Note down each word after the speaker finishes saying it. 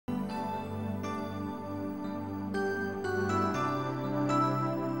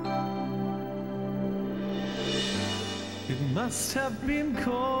must have been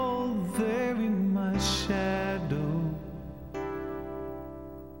cold there in my shadow,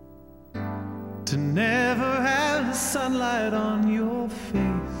 to never have the sunlight on your face.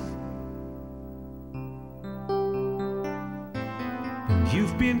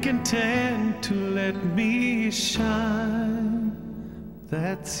 You've been content to let me shine,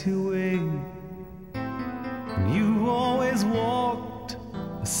 that's your way. You always walked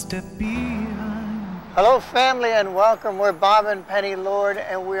a step behind. Hello family and welcome. We're Bob and Penny Lord,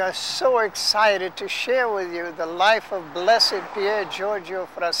 and we are so excited to share with you the life of Blessed Pier Giorgio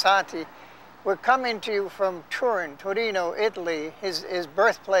Frassati. We're coming to you from Turin, Torino, Italy, his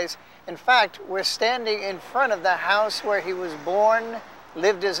birthplace. In fact, we're standing in front of the house where he was born,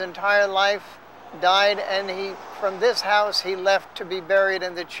 lived his entire life, died, and from this house he left to be buried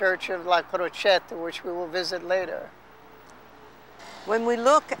in the church of La Crocetta, which we will visit later. When we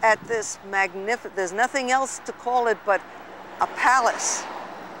look at this magnificent, there's nothing else to call it but a palace.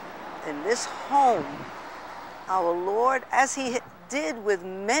 In this home, our Lord, as he did with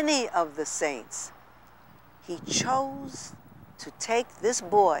many of the saints, he chose to take this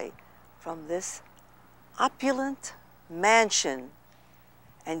boy from this opulent mansion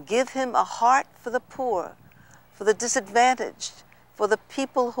and give him a heart for the poor, for the disadvantaged, for the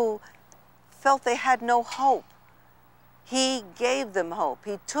people who felt they had no hope. He gave them hope.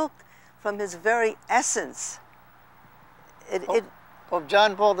 He took from his very essence. Pope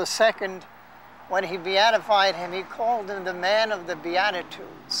John Paul II, when he beatified him, he called him the man of the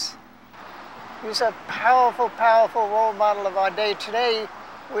Beatitudes. He's a powerful, powerful role model of our day. Today,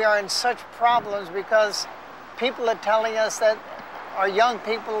 we are in such problems because people are telling us that our young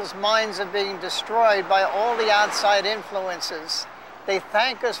people's minds are being destroyed by all the outside influences. They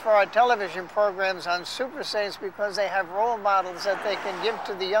thank us for our television programs on Super Saints because they have role models that they can give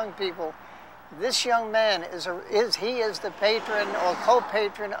to the young people. This young man is the patron or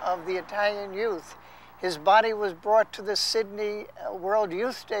co-patron of the Italian youth. His body was brought to the Sydney World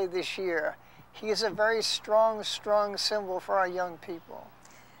Youth Day this year. He is a very strong, strong symbol for our young people.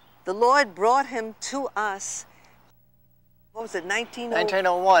 The Lord brought him to us. What was it,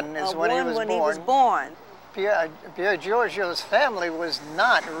 1901 is when he was born. Pier Giorgio's family was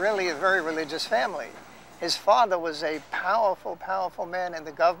not really a very religious family. His father was a powerful, powerful man in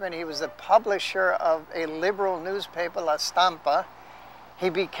the government. He was the publisher of a liberal newspaper, La Stampa. He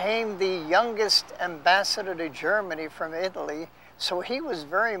became the youngest ambassador to Germany from Italy, so he was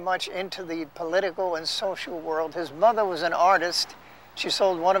very much into the political and social world. His mother was an artist. She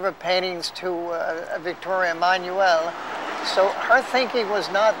sold one of her paintings to Victoria Emmanuel. So her thinking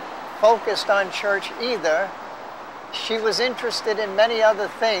was not focused on church either. She was interested in many other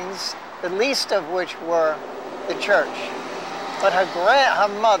things, the least of which were the church. But her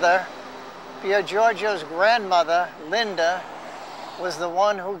mother, Pier Giorgio's grandmother, Linda, was the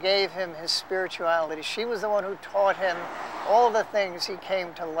one who gave him his spirituality. She was the one who taught him all the things he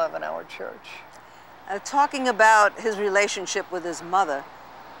came to love in our church. Talking about his relationship with his mother,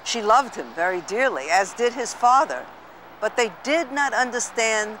 she loved him very dearly, as did his father, but they did not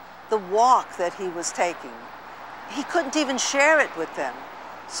understand the walk that he was taking. He couldn't even share it with them.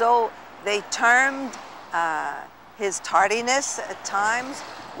 So they termed his tardiness at times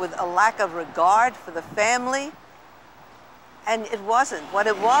with a lack of regard for the family. And it wasn't. What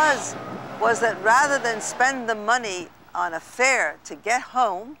it was that rather than spend the money on a fare to get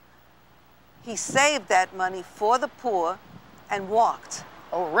home, he saved that money for the poor and walked.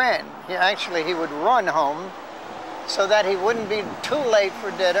 Oh, ran. He would run home so that he wouldn't be too late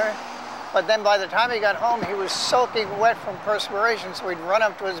for dinner. But then by the time he got home, he was soaking wet from perspiration, so he'd run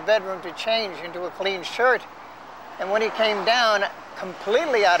up to his bedroom to change into a clean shirt. And when he came down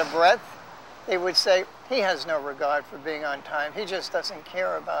completely out of breath, they would say, he has no regard for being on time. He just doesn't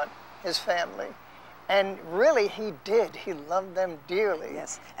care about his family. And really, he did. He loved them dearly.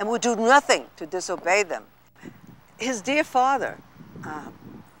 Yes, and would do nothing to disobey them. His dear father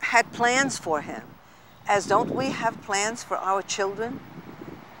had plans for him, as don't we have plans for our children?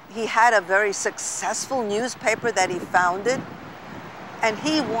 He had a very successful newspaper that he founded, and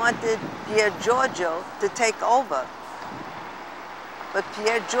he wanted Pier Giorgio to take over. But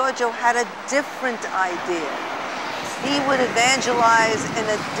Pier Giorgio had a different idea. He would evangelize in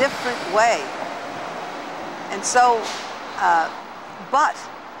a different way. And so, but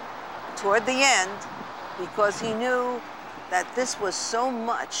toward the end, because he knew that this was so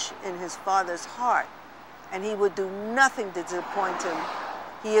much in his father's heart, and he would do nothing to disappoint him,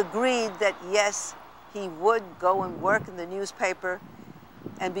 he agreed that yes, he would go and work in the newspaper.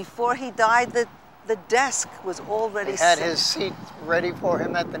 And before he died, The desk was already He had set. his seat ready for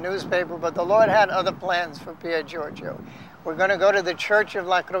him at the newspaper, but the Lord had other plans for Pier Giorgio. We're going to go to the church of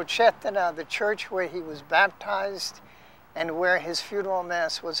La Crocetta now, the church where he was baptized and where his funeral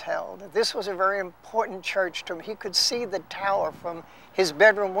mass was held. This was a very important church to him. He could see the tower from his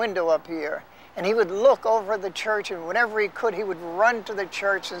bedroom window up here, and he would look over the church, and whenever he could, he would run to the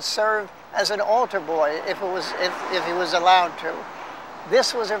church and serve as an altar boy if he was allowed to.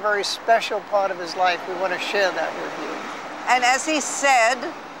 This was a very special part of his life. We want to share that with you. And as he said,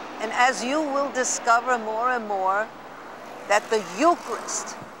 and as you will discover more and more, that the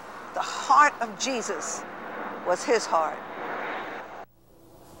Eucharist, the heart of Jesus, was his heart.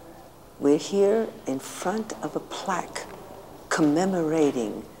 We're here in front of a plaque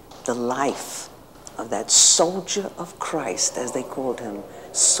commemorating the life of that soldier of Christ, as they called him,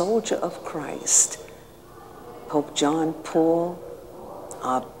 soldier of Christ. Pope John Paul,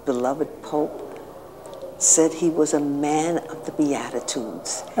 our beloved Pope, said he was a man of the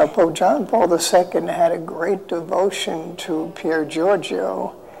Beatitudes. Now, Pope John Paul II had a great devotion to Pier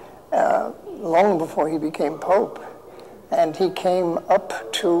Giorgio long before he became Pope. And he came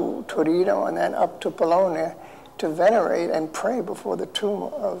up to Torino and then up to Bologna to venerate and pray before the tomb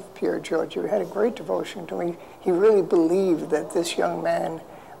of Pier Giorgio. He had a great devotion to him. He really believed that this young man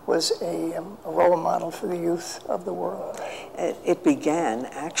was a role model for the youth of the world. It began,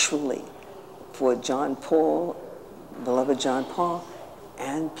 actually, for John Paul, beloved John Paul,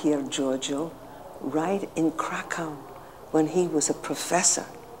 and Pier Giorgio, right in Krakow, when he was a professor.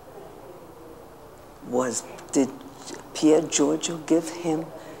 Did Pier Giorgio give him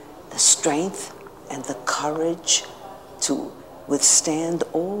the strength and the courage to withstand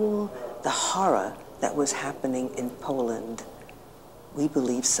all the horror that was happening in Poland? We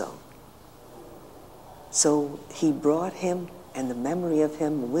believe so. So he brought him and the memory of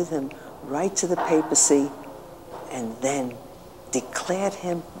him with him right to the papacy, and then declared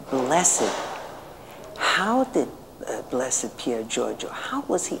him blessed. How did blessed Pier Giorgio, how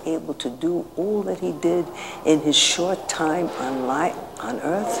was he able to do all that he did in his short time on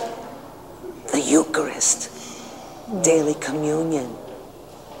earth? The Eucharist, daily communion.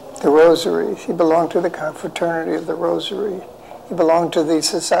 The Rosary. He belonged to the confraternity of the Rosary. He belonged to the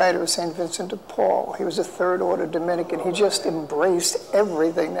Society of St. Vincent de Paul. He was a third order Dominican. He just embraced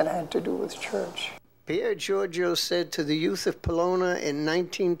everything that had to do with church. Pier Giorgio said to the youth of Bologna in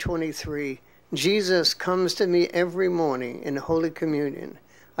 1923, "Jesus comes to me every morning in Holy Communion.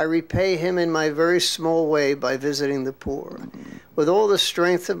 I repay him in my very small way by visiting the poor. With all the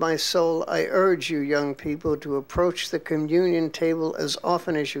strength of my soul, I urge you, young people, to approach the communion table as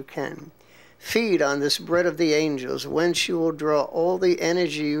often as you can. Feed on this bread of the angels, whence you will draw all the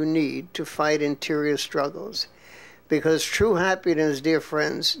energy you need to fight interior struggles. Because true happiness, dear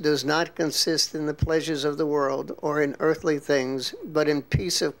friends, does not consist in the pleasures of the world or in earthly things, but in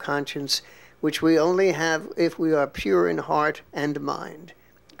peace of conscience, which we only have if we are pure in heart and mind."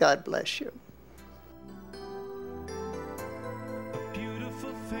 God bless you. A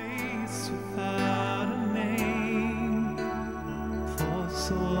beautiful face without a name for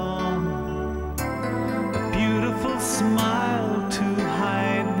so long. A beautiful smile to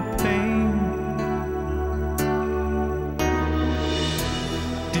hide the pain.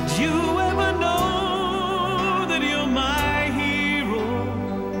 Did you ever know that you're my hero?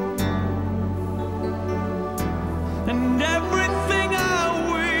 And everything I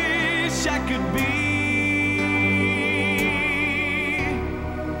wish I could be.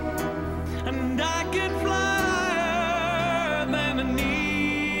 And I could fly higher than an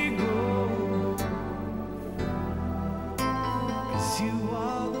eagle. 'Cause you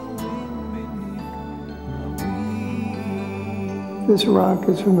are the wind beneath my wings. This rock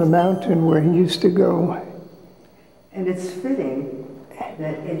is from the mountain where he used to go. And it's fitting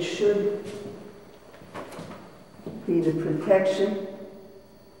that it should be the protection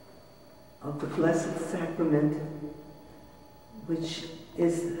of the Blessed Sacrament, which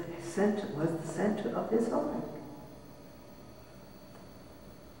was the center of his heart.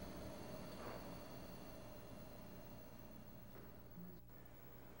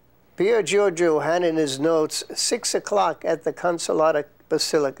 Pier Giorgio had in his notes 6 o'clock at the Consolata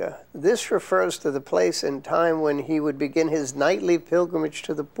Basilica. This refers to the place and time when he would begin his nightly pilgrimage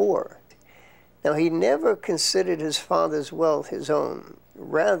to the poor. Now, he never considered his father's wealth his own.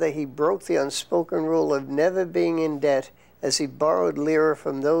 Rather, he broke the unspoken rule of never being in debt as he borrowed lira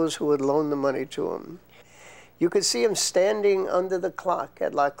from those who would loan the money to him. You could see him standing under the clock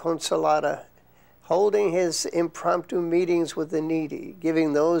at La Consolata, holding his impromptu meetings with the needy,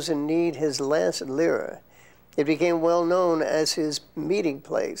 giving those in need his last lira. It became well known as his meeting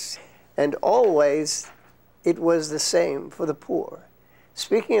place. And always it was the same for the poor.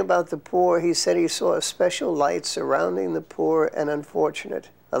 Speaking about the poor, he said he saw a special light surrounding the poor and unfortunate,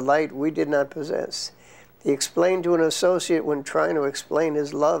 a light we did not possess. He explained to an associate when trying to explain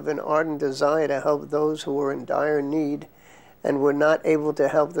his love and ardent desire to help those who were in dire need and were not able to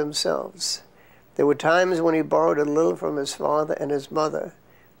help themselves. There were times when he borrowed a little from his father and his mother.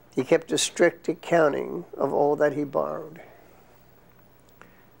 He kept a strict accounting of all that he borrowed.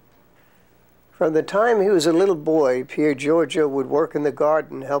 From the time he was a little boy, Pier Giorgio would work in the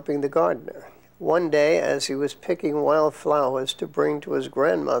garden helping the gardener. One day, as he was picking wild flowers to bring to his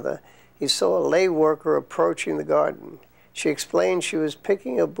grandmother, he saw a lay worker approaching the garden. She explained she was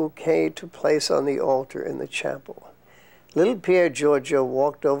picking a bouquet to place on the altar in the chapel. Little Pier Giorgio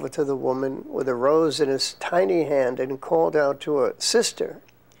walked over to the woman with a rose in his tiny hand and called out to her, "Sister."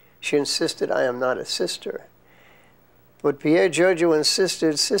 She insisted, "I am not a sister." But Pier Giorgio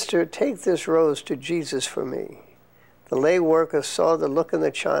insisted, "Sister, take this rose to Jesus for me." The lay worker saw the look in the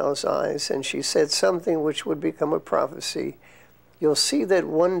child's eyes, and she said something which would become a prophecy. "You'll see that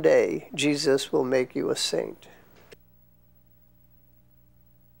one day Jesus will make you a saint."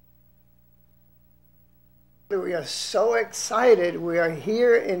 We are so excited. We are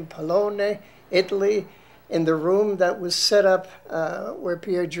here in Bologna, Italy, in the room that was set up where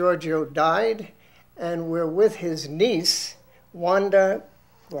Pier Giorgio died. And we're with his niece, Wanda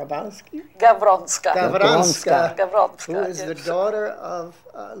Gawronska, who is the daughter of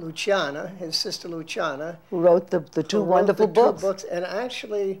Luciana, his sister Luciana. Who wrote the two wonderful books. And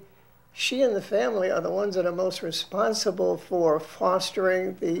actually, she and the family are the ones that are most responsible for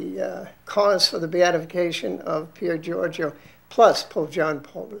fostering the cause for the beatification of Pier Giorgio, plus Pope John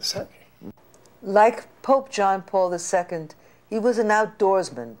Paul II. Like Pope John Paul II, he was an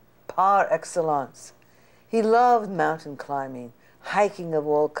outdoorsman par excellence. He loved mountain climbing, hiking of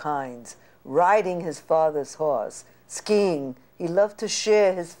all kinds, riding his father's horse, skiing. He loved to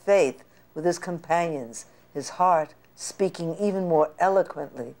share his faith with his companions, his heart speaking even more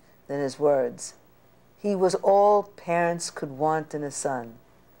eloquently than his words. He was all parents could want in a son.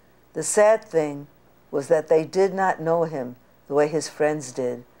 The sad thing was that they did not know him the way his friends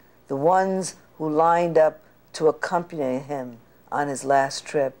did, the ones who lined up to accompany him on his last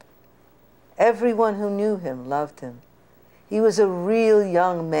trip. Everyone who knew him loved him. He was a real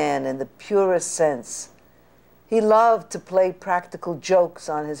young man in the purest sense. He loved to play practical jokes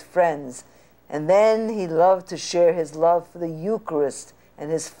on his friends, and then he loved to share his love for the Eucharist and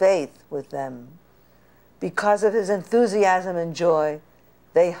his faith with them. Because of his enthusiasm and joy,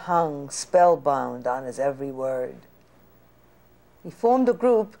 they hung spellbound on his every word. He formed a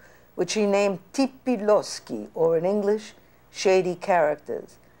group which he named Tipi Loschi, or in English, Shady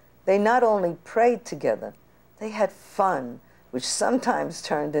Characters. They not only prayed together, they had fun, which sometimes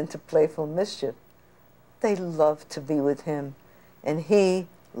turned into playful mischief. They loved to be with him, and he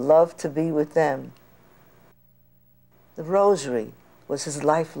loved to be with them. The rosary was his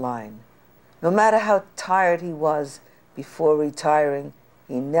lifeline. No matter how tired he was before retiring,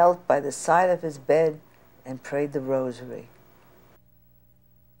 he knelt by the side of his bed and prayed the rosary.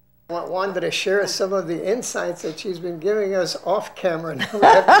 I wanted to share some of the insights that she's been giving us off camera. Now we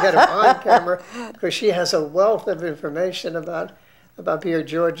have to get her on camera because she has a wealth of information about Pier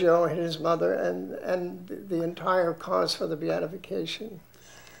Giorgio and his mother and the entire cause for the beatification.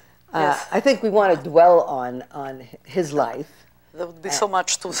 Yes. I think we want to dwell on his life. There would be so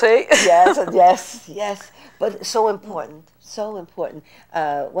much to say. Yes. But so important, so important.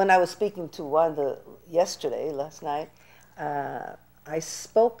 When I was speaking to Wanda last night, I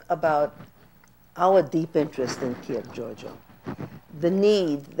spoke about our deep interest in Pier Giorgio, the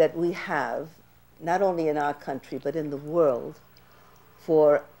need that we have, not only in our country, but in the world,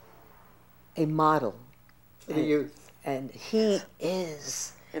 for a model. For the youth. And he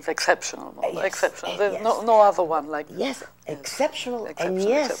is... It's exceptional. Yes, exceptional. There's yes. no other one like that. Yes, exceptional, and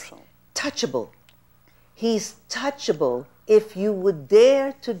yes, exceptional. Touchable. He's touchable. If you would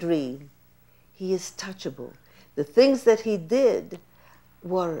dare to dream, he is touchable. The things that he did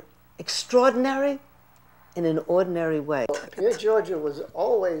were extraordinary in an ordinary way. Pier Giorgio was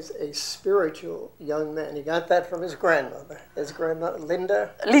always a spiritual young man. He got that from his grandmother. His grandmother, Linda.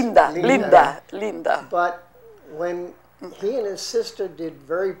 But when he and his sister did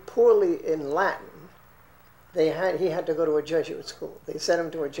very poorly in Latin, he had to go to a Jesuit school. They sent him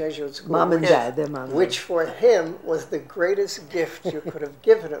to a Jesuit school. Mom and dad, their mom. Which for him was the greatest gift you could have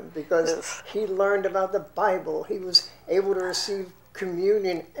given him, because he learned about the Bible. He was able to receive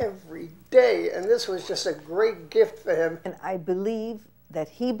communion every day, and this was just a great gift for him. And I believe that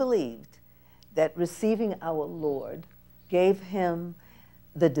he believed that receiving our Lord gave him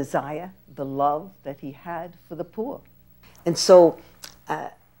the desire, the love that he had for the poor. And so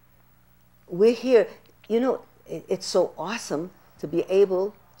we're here, you know, it's so awesome to be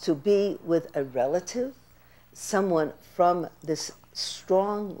able to be with a relative, someone from this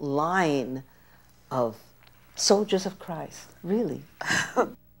strong line of soldiers of Christ, really.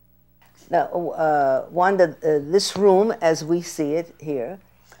 Now, Wanda, this room, as we see it here,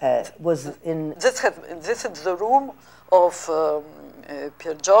 was in... This is the room of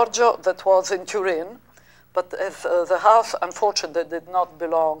Pier Giorgio that was in Turin, but as the house, unfortunately, did not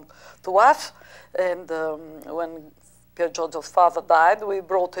belong to us, and when Pier Giorgio's father died, we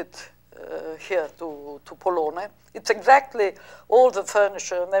brought it here to Polone. It's exactly, all the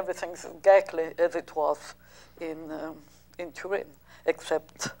furniture and everything is exactly as it was in Turin,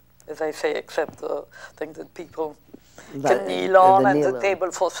 except, as I say, except the thing that people can kneel on and the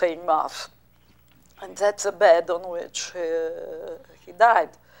table for saying Mass. And that's the bed on which he died.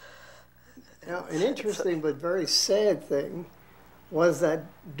 Now, an interesting but very sad thing was that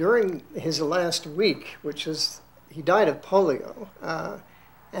during his last week, which is, he died of polio,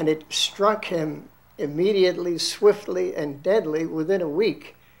 and it struck him immediately, swiftly, and deadly. Within a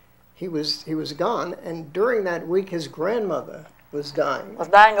week, he was gone. And during that week, his grandmother was dying. Was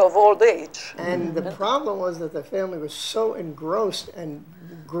dying of old age. And the problem was that the family was so engrossed and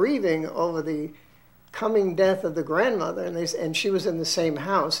grieving over the coming death of the grandmother, and she was in the same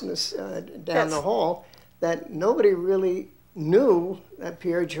house in this, down the hall, that nobody really knew that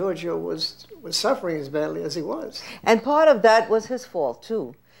Pier Giorgio was suffering as badly as he was. And part of that was his fault,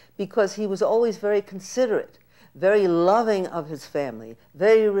 too, because he was always very considerate, very loving of his family,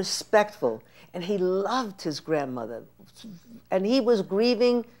 very respectful, and he loved his grandmother. And he was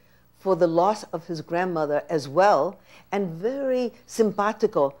grieving for the loss of his grandmother as well, and very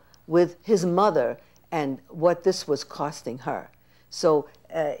simpatico with his mother and what this was costing her. So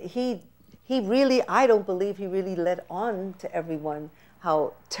he really, I don't believe he really let on to everyone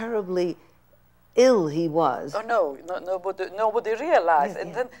how terribly ill he was. Oh no, nobody realized, Yeah,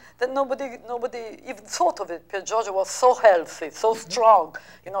 and yeah. then nobody even thought of it. Pier Giorgio was so healthy, so strong.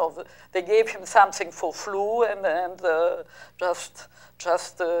 You know, they gave him something for flu, and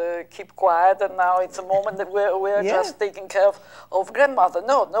just keep quiet. And now it's a moment that we're just taking care of grandmother.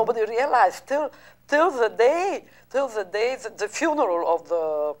 No, nobody realized till the day, the funeral of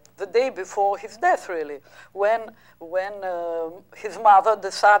the day before his death, really, when his mother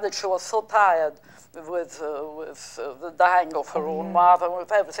decided she was so tired with the dying of her own mother,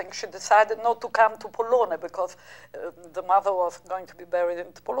 with everything, she decided not to come to Polone because the mother was going to be buried in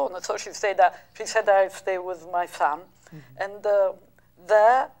Polone. So she said I'll stay with my son, and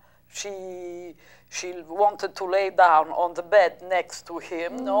there she wanted to lay down on the bed next to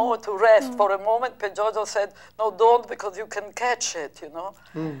him, to rest for a moment. Pier Giorgio said, no, don't, because you can catch it, you know.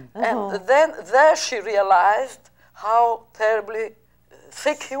 And then there she realized how terribly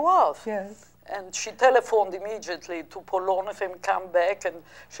sick he was. Yes. And she telephoned immediately to Polone for him to come back, and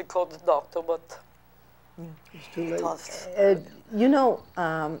she called the doctor, but it was... You know,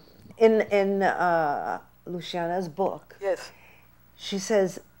 in Luciana's book, Yes. she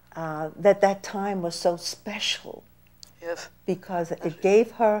says that time was so special. Yes. Because it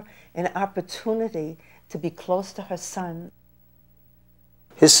gave her an opportunity to be close to her son.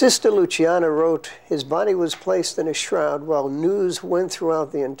 His sister Luciana wrote, his body was placed in a shroud while news went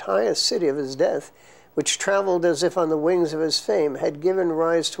throughout the entire city of his death, which traveled as if on the wings of his fame, had given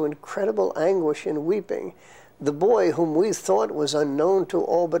rise to incredible anguish and weeping. The boy, whom we thought was unknown to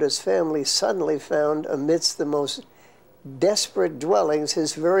all but his family, suddenly found amidst the most desperate dwellings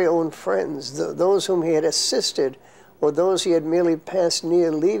his very own friends, those whom he had assisted or those he had merely passed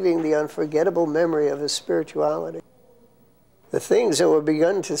near, leaving the unforgettable memory of his spirituality. The things that were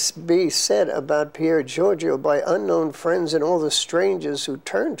begun to be said about Pier Giorgio by unknown friends and all the strangers who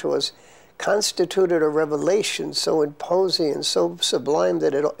turned to us constituted a revelation so imposing and so sublime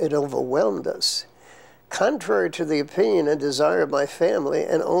that it overwhelmed us. Contrary to the opinion and desire of my family,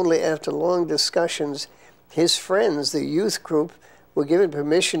 and only after long discussions, his friends, the youth group, were given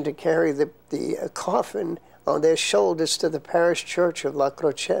permission to carry the coffin on their shoulders to the parish church of La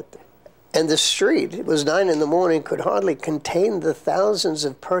Crocette. And the street, it was 9 in the morning, could hardly contain the thousands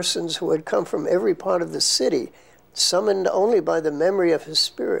of persons who had come from every part of the city, summoned only by the memory of his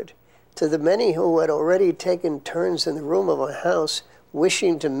spirit. To the many who had already taken turns in the room of our house,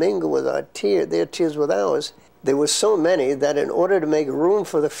 wishing to mingle with their tears with ours, there were so many that in order to make room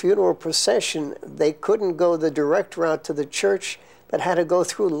for the funeral procession, they couldn't go the direct route to the church, but had to go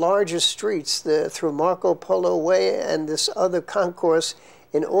through larger streets, through Marco Polo Way and this other concourse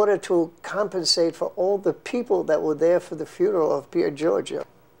in order to compensate for all the people that were there for the funeral of Pier Giorgio.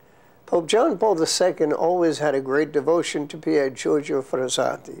 Pope John Paul II always had a great devotion to Pier Giorgio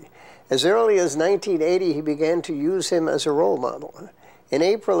Frassati. As early as 1980, he began to use him as a role model. In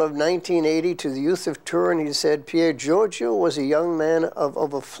April of 1980, to the youth of Turin, he said, Pier Giorgio was a young man of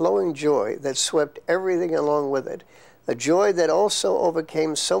overflowing joy that swept everything along with it, a joy that also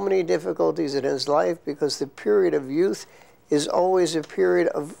overcame so many difficulties in his life because the period of youth is always a period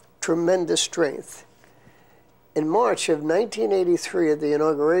of tremendous strength. In March of 1983, at the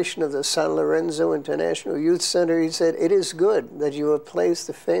inauguration of the San Lorenzo International Youth Center, he said, "It is good that you have placed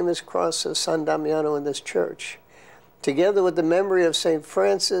the famous cross of San Damiano in this church. Together with the memory of St.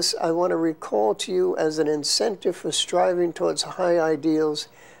 Francis, I want to recall to you as an incentive for striving towards high ideals,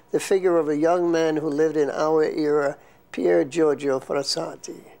 the figure of a young man who lived in our era, Pier Giorgio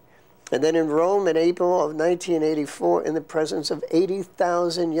Frassati." And then in Rome in April of 1984, in the presence of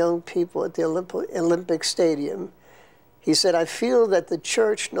 80,000 young people at the Olympic Stadium, he said, "I feel that the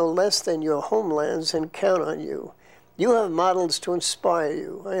church, no less than your homelands, can count on you. You have models to inspire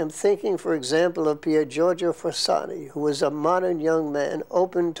you. I am thinking, for example, of Pier Giorgio Frassati, who was a modern young man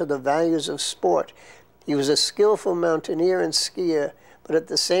open to the values of sport. He was a skillful mountaineer and skier, but at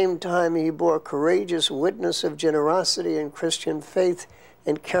the same time he bore courageous witness of generosity and Christian faith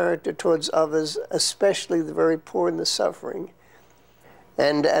and character towards others, especially the very poor and the suffering."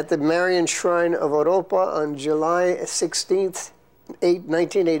 And at the Marian Shrine of Europa on July 16th,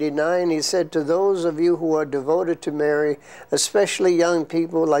 1989, he said, "To those of you who are devoted to Mary, especially young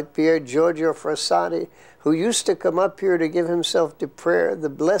people like Pier Giorgio Frassati, who used to come up here to give himself to prayer, the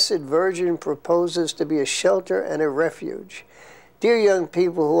Blessed Virgin proposes to be a shelter and a refuge. Dear young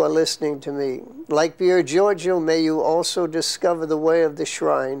people who are listening to me, like Pier Giorgio, may you also discover the way of the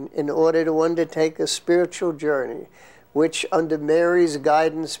shrine in order to undertake a spiritual journey, which under Mary's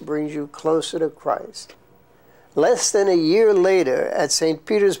guidance brings you closer to Christ." Less than a year later, at St.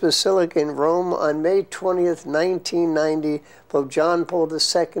 Peter's Basilica in Rome, on May 20th, 1990, Pope John Paul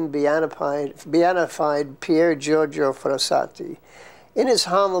II beatified Pier Giorgio Frassati. In his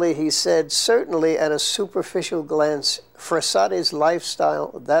homily, he said, "Certainly at a superficial glance, Frassati's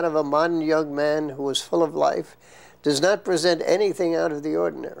lifestyle, that of a modern young man who was full of life, does not present anything out of the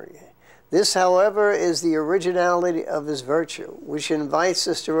ordinary. This, however, is the originality of his virtue, which invites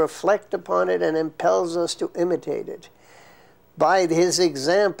us to reflect upon it and impels us to imitate it. By his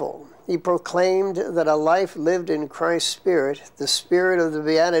example, he proclaimed that a life lived in Christ's Spirit, the Spirit of the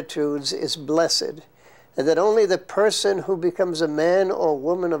Beatitudes, is blessed, and that only the person who becomes a man or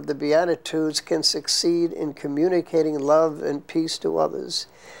woman of the Beatitudes can succeed in communicating love and peace to others.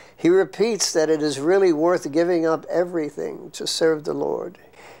 He repeats that it is really worth giving up everything to serve the Lord.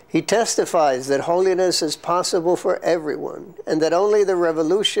 He testifies that holiness is possible for everyone, and that only the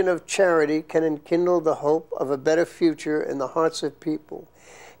revolution of charity can enkindle the hope of a better future in the hearts of people.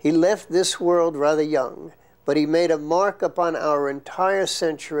 He left this world rather young, but he made a mark upon our entire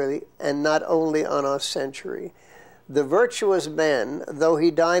century, and not only on our century. The virtuous man, though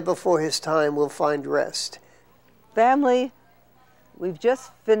he die before his time, will find rest." Family, we've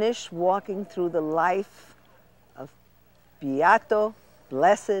just finished walking through the life of Beato,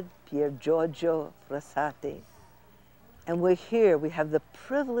 Blessed Pier Giorgio Frassati. And we're here, we have the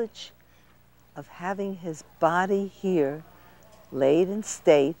privilege of having his body here, laid in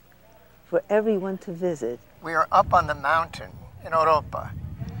state, for everyone to visit. We are up on the mountain in Europa,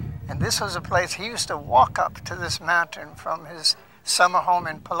 and this was a place he used to walk up to this mountain from his summer home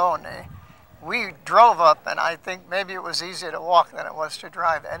in Polone. We drove up, and I think maybe it was easier to walk than it was to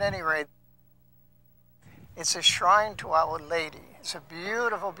drive. At any rate, it's a shrine to Our Lady. It's a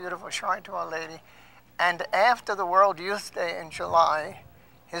beautiful, beautiful shrine to Our Lady. And after the World Youth Day in July,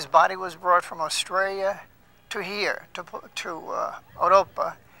 his body was brought from Australia to here, to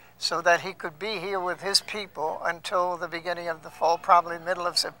Europa, so that he could be here with his people until the beginning of the fall. Probably middle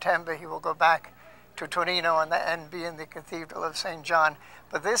of September, he will go back to Torino and be in the Cathedral of St. John.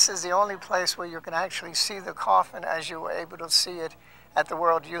 But this is the only place where you can actually see the coffin as you were able to see it at the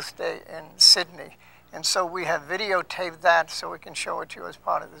World Youth Day in Sydney. And so we have videotaped that so we can show it to you as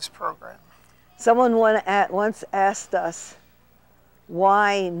part of this program. Someone once asked us,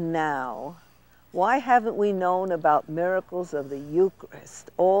 why now? Why haven't we known about miracles of the Eucharist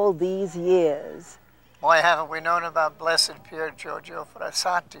all these years? Why haven't we known about Blessed Pier Giorgio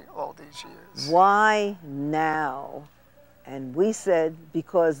Frassati all these years? Why now? And we said,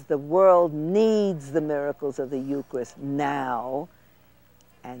 because the world needs the miracles of the Eucharist now,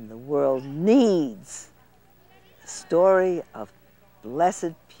 and the world needs the story of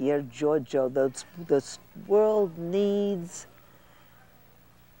Blessed Pier Giorgio. The world needs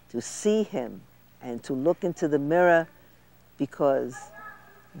to see him and to look into the mirror, because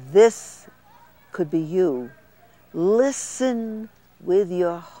this could be you. Listen with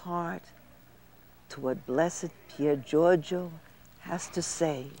your heart to what Blessed Pier Giorgio has to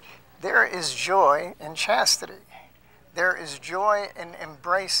say. There is joy in chastity. There is joy in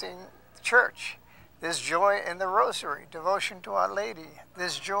embracing the church. There's joy in the rosary, devotion to Our Lady.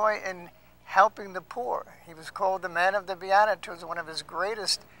 There's joy in helping the poor. He was called the man of the Beatitudes. One of his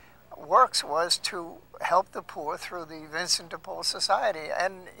greatest works was to help the poor through the Vincent de Paul Society.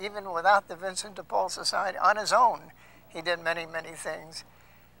 And even without the Vincent de Paul Society, on his own, he did many, many things.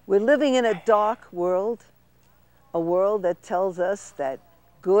 We're living in a dark world, a world that tells us that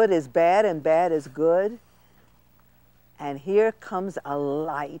good is bad and bad is good. And here comes a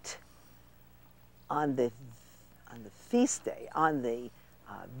light on the feast day, on the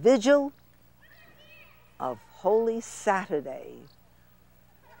vigil of Holy Saturday.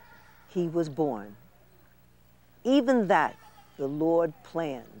 He was born. Even that the Lord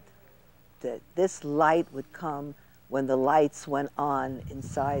planned, that this light would come when the lights went on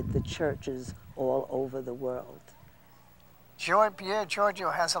inside the churches all over the world. Pier Giorgio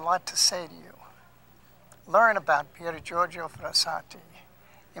has a lot to say to you. Learn about Pier Giorgio Frassati.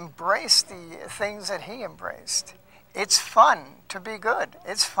 Embrace the things that he embraced. It's fun to be good.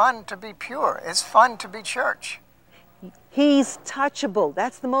 It's fun to be pure. It's fun to be church. He's touchable.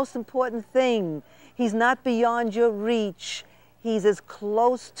 That's the most important thing. He's not beyond your reach. He's as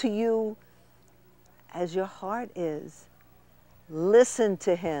close to you as your heart is. Listen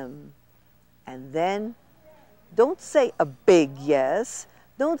to him. And then don't say a big yes.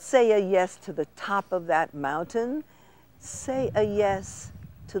 Don't say a yes to the top of that mountain. Say a yes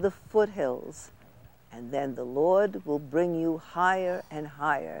to the foothills. And then the Lord will bring you higher and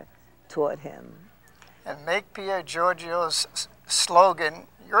higher toward him. And make Pier Giorgio's slogan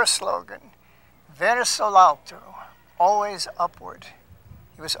your slogan. Verso l'alto, always upward.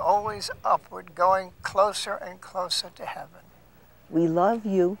 He was always upward, going closer and closer to heaven. We love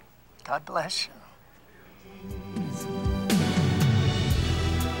you. God bless you.